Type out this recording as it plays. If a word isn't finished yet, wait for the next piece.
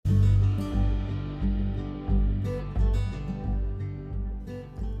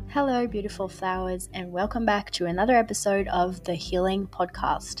Hello, beautiful flowers, and welcome back to another episode of the Healing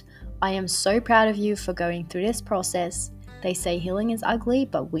Podcast. I am so proud of you for going through this process. They say healing is ugly,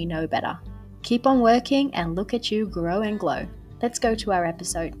 but we know better. Keep on working and look at you grow and glow. Let's go to our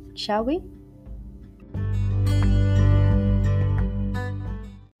episode, shall we?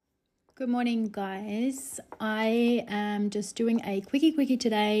 Good morning, guys. I am just doing a quickie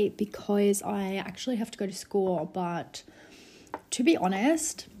today because I actually have to go to school, but to be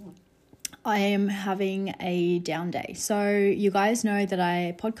honest, I am having a down day. So you guys know that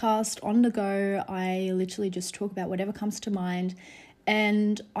I podcast on the go. I literally just talk about whatever comes to mind.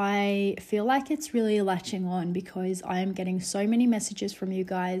 And I feel like it's really latching on because I am getting so many messages from you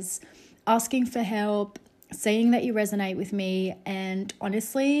guys asking for help, saying that you resonate with me. And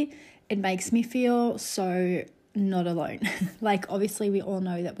honestly, it makes me feel so not alone. Like, obviously we all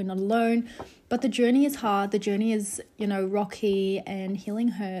know that we're not alone, but the journey is hard. The journey is, rocky, and healing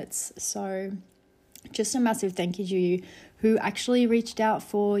hurts. So just a massive thank you to you who actually reached out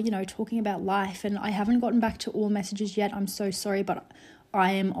for, talking about life. And I haven't gotten back to all messages yet. I'm so sorry, but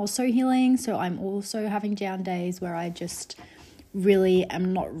I am also healing. So I'm also having down days where I just really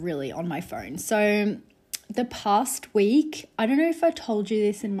am not really on my phone. So the past week, I don't know if I told you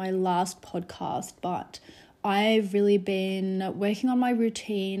this in my last podcast, but I've really been working on my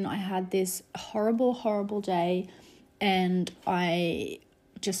routine. I had this horrible day and I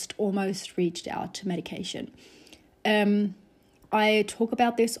just almost reached out to medication. I talk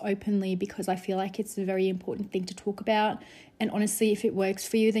about this openly because I feel like it's a very important thing to talk about. And honestly, if it works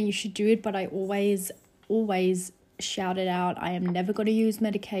for you, then you should do it. But I always shout it out. I am never going to use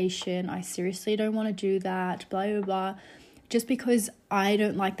medication. I seriously don't want to do that, blah, blah, blah. Just because I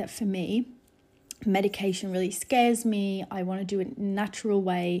don't like that for me. Medication really scares me. I want to do it in a natural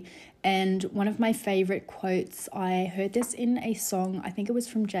way. And one of my favorite quotes, I heard this in a song, I think it was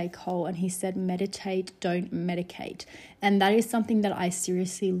from J. Cole, and he said, meditate, don't medicate. And that is something that I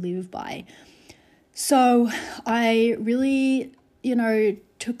seriously live by. So I really,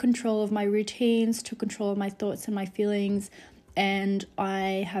 took control of my routines, took control of my thoughts and my feelings. And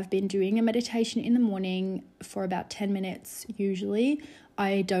I have been doing a meditation in the morning for about 10 minutes usually.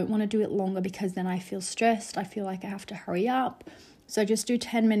 I don't want to do it longer because then I feel stressed. I feel like I have to hurry up. So I just do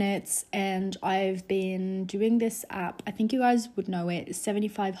 10 minutes, and I've been doing this app. I think you guys would know it,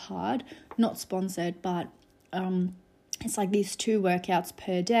 75 Hard, not sponsored, but it's like these 2 workouts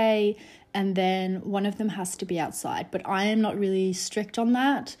per day, and then one of them has to be outside. But I am not really strict on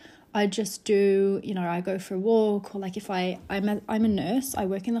that. I just do, I go for a walk, or like if I'm a nurse, I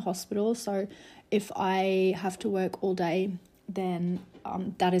work in the hospital. So if I have to work all day, then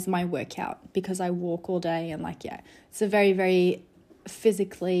that is my workout because I walk all day. And it's a very, very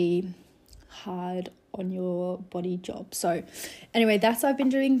physically hard on your body job. So anyway, I've been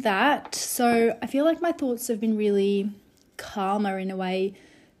doing that. So I feel like my thoughts have been really calmer in a way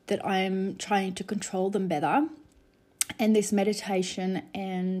that I'm trying to control them better. And this meditation,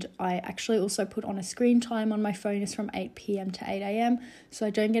 and I actually also put on a screen time on my phone, is from 8 p.m. to 8 a.m. So I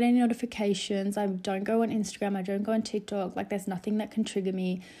don't get any notifications. I don't go on Instagram. I don't go on TikTok. There's nothing that can trigger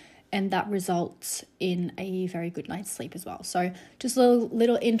me. And that results in a very good night's sleep as well. So just a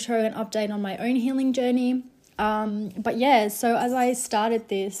little intro and update on my own healing journey. But yeah, so as I started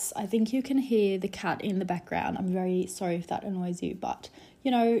this, I think you can hear the cat in the background. I'm very sorry if that annoys you, but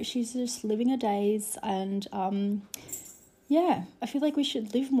she's just living her days. And I feel like we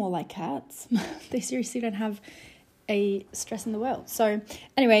should live more like cats. They seriously don't have a stress in the world. So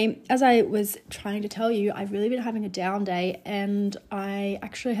anyway, as I was trying to tell you, I've really been having a down day, and I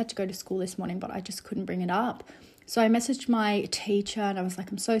actually had to go to school this morning, but I just couldn't bring it up. So I messaged my teacher and I was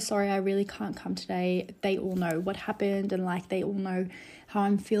like, I'm so sorry, I really can't come today. They all know what happened, and they all know how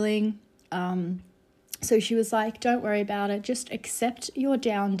I'm feeling. So she was like, don't worry about it. Just accept your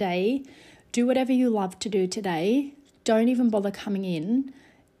down day. Do whatever you love to do today. Don't even bother coming in,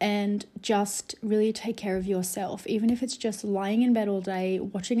 and just really take care of yourself. Even if it's just lying in bed all day,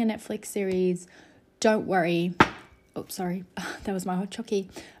 watching a Netflix series, don't worry. Oh, sorry. That was my hot chocolate.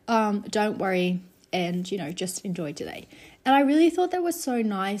 Don't worry, and, just enjoy today. And I really thought that was so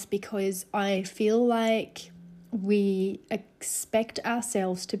nice because I feel like we expect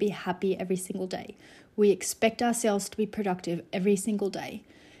ourselves to be happy every single day. We expect ourselves to be productive every single day.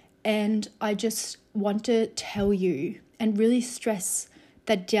 And I just want to tell you and really stress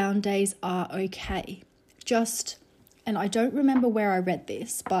that down days are okay. And I don't remember where I read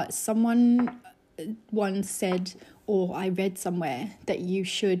this, but someone once said, or I read somewhere, that you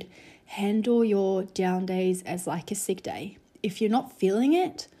should handle your down days as like a sick day. If you're not feeling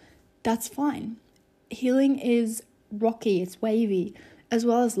it, that's fine. Healing is rocky, it's wavy. as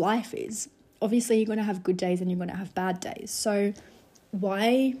well as life is. Obviously, you're going to have good days and you're going to have bad days. So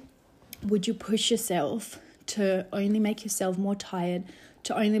why would you push yourself to only make yourself more tired,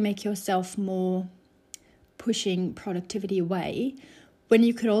 to only make yourself more pushing productivity away, when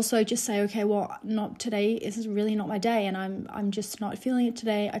you could also just say, okay, well, not today. This is really not my day, and I'm just not feeling it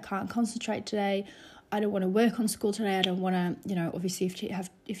today. I can't concentrate today. I don't want to work on school today. I don't want to, obviously if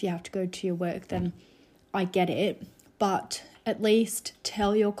you have to go to your work, then I get it. But at least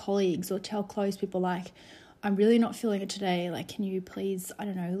tell your colleagues or tell close people, like, I'm really not feeling it today. Like, can you please, I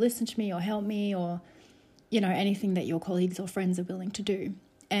don't know, listen to me or help me, or, anything that your colleagues or friends are willing to do.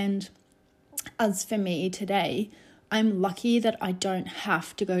 And as for me today, I'm lucky that I don't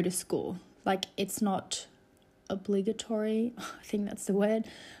have to go to school. Like, it's not obligatory. I think that's the word.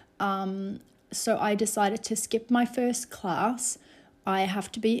 So I decided to skip my first class. I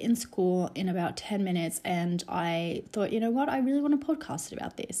have to be in school in about 10 minutes. And I thought, you know what? I really want to podcast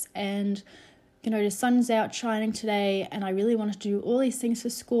about this. And, the sun's out shining today, and I really wanted to do all these things for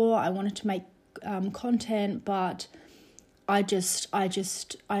school. I wanted to make content, but I can't.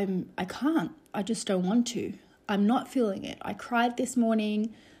 I just don't want to. I'm not feeling it. I cried this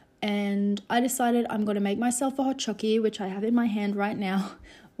morning, and I decided I'm going to make myself a hot chocolate, which I have in my hand right now,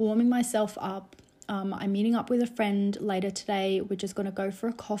 warming myself up. I'm meeting up with a friend later today. We're just going to go for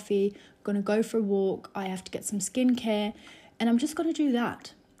a coffee, going to go for a walk. I have to get some skincare, and I'm just going to do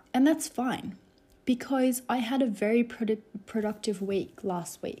that. And that's fine, because I had a very productive week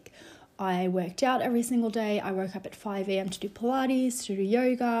last week. I worked out every single day. I woke up at 5 a.m. to do Pilates, to do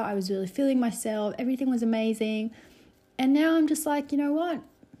yoga. I was really feeling myself. Everything was amazing. And now I'm just like, you know what?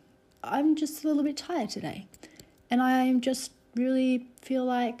 I'm just a little bit tired today. And I just really feel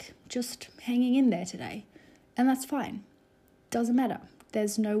like just hanging in there today. And that's fine. Doesn't matter.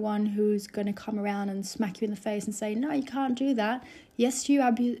 There's no one who's going to come around and smack you in the face and say, no, you can't do that. Yes, you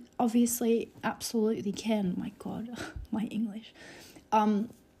obviously absolutely can. My God, my English.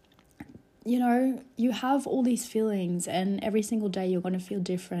 You have all these feelings, and every single day you're going to feel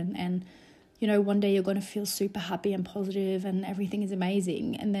different. And, one day you're going to feel super happy and positive and everything is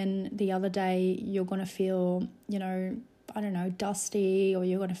amazing. And then the other day you're going to feel, dusty, or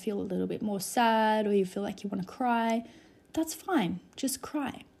you're going to feel a little bit more sad, or you feel like you want to cry. That's fine. Just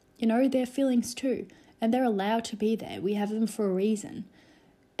cry. They're feelings too, and they're allowed to be there. We have them for a reason.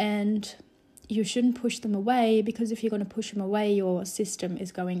 And you shouldn't push them away, because if you're going to push them away, your system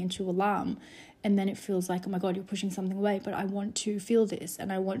is going into alarm, and then it feels like, oh my God, you're pushing something away. But I want to feel this,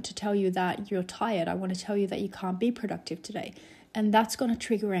 and I want to tell you that you're tired. I want to tell you that you can't be productive today, and that's going to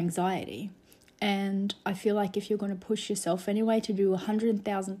trigger anxiety. And I feel like if you're going to push yourself anyway to do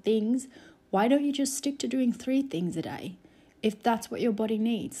 100,000 things, why don't you just stick to doing 3 things a day? If that's what your body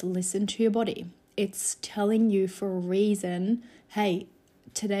needs, listen to your body. It's telling you for a reason, hey,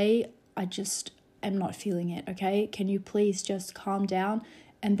 today I just am not feeling it, okay? Can you please just calm down,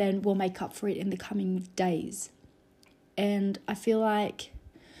 and then we'll make up for it in the coming days. And I feel like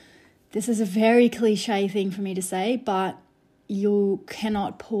this is a very cliche thing for me to say, but you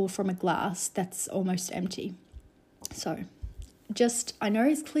cannot pour from a glass that's almost empty. So I know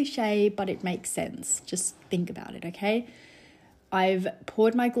it's cliche, but it makes sense. Just think about it, okay? I've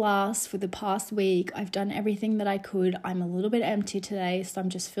poured my glass for the past week. I've done everything that I could. I'm a little bit empty today, so I'm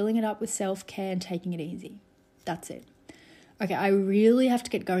just filling it up with self-care and taking it easy. That's it. Okay, I really have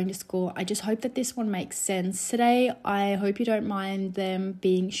to get going to school. I just hope that this one makes sense today. I hope you don't mind them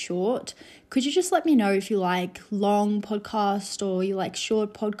being short. Could you just let me know if you like long podcasts or you like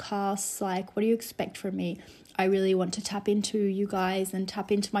short podcasts? Like, what do you expect from me? I really want to tap into you guys and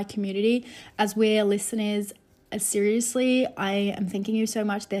tap into my community as we're listeners. Seriously, I am thanking you so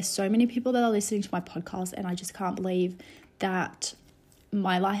much. There's so many people that are listening to my podcast, and I just can't believe that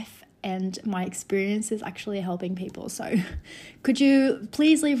my life and my experience is actually helping people. So could you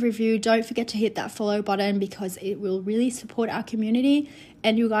please leave a review? Don't forget to hit that follow button, because it will really support our community.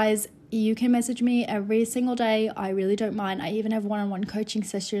 And you guys, you can message me every single day. I really don't mind. I even have one-on-one coaching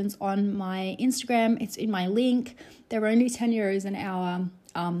sessions on my Instagram. It's in my link. They're only €10 an hour.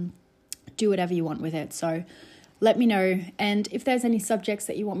 Do whatever you want with it. So let me know. And if there's any subjects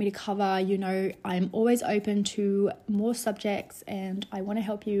that you want me to cover, I'm always open to more subjects, and I want to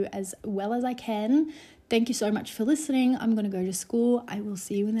help you as well as I can. Thank you so much for listening. I'm going to go to school. I will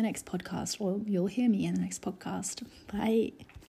see you in the next podcast, or you'll hear me in the next podcast. Bye.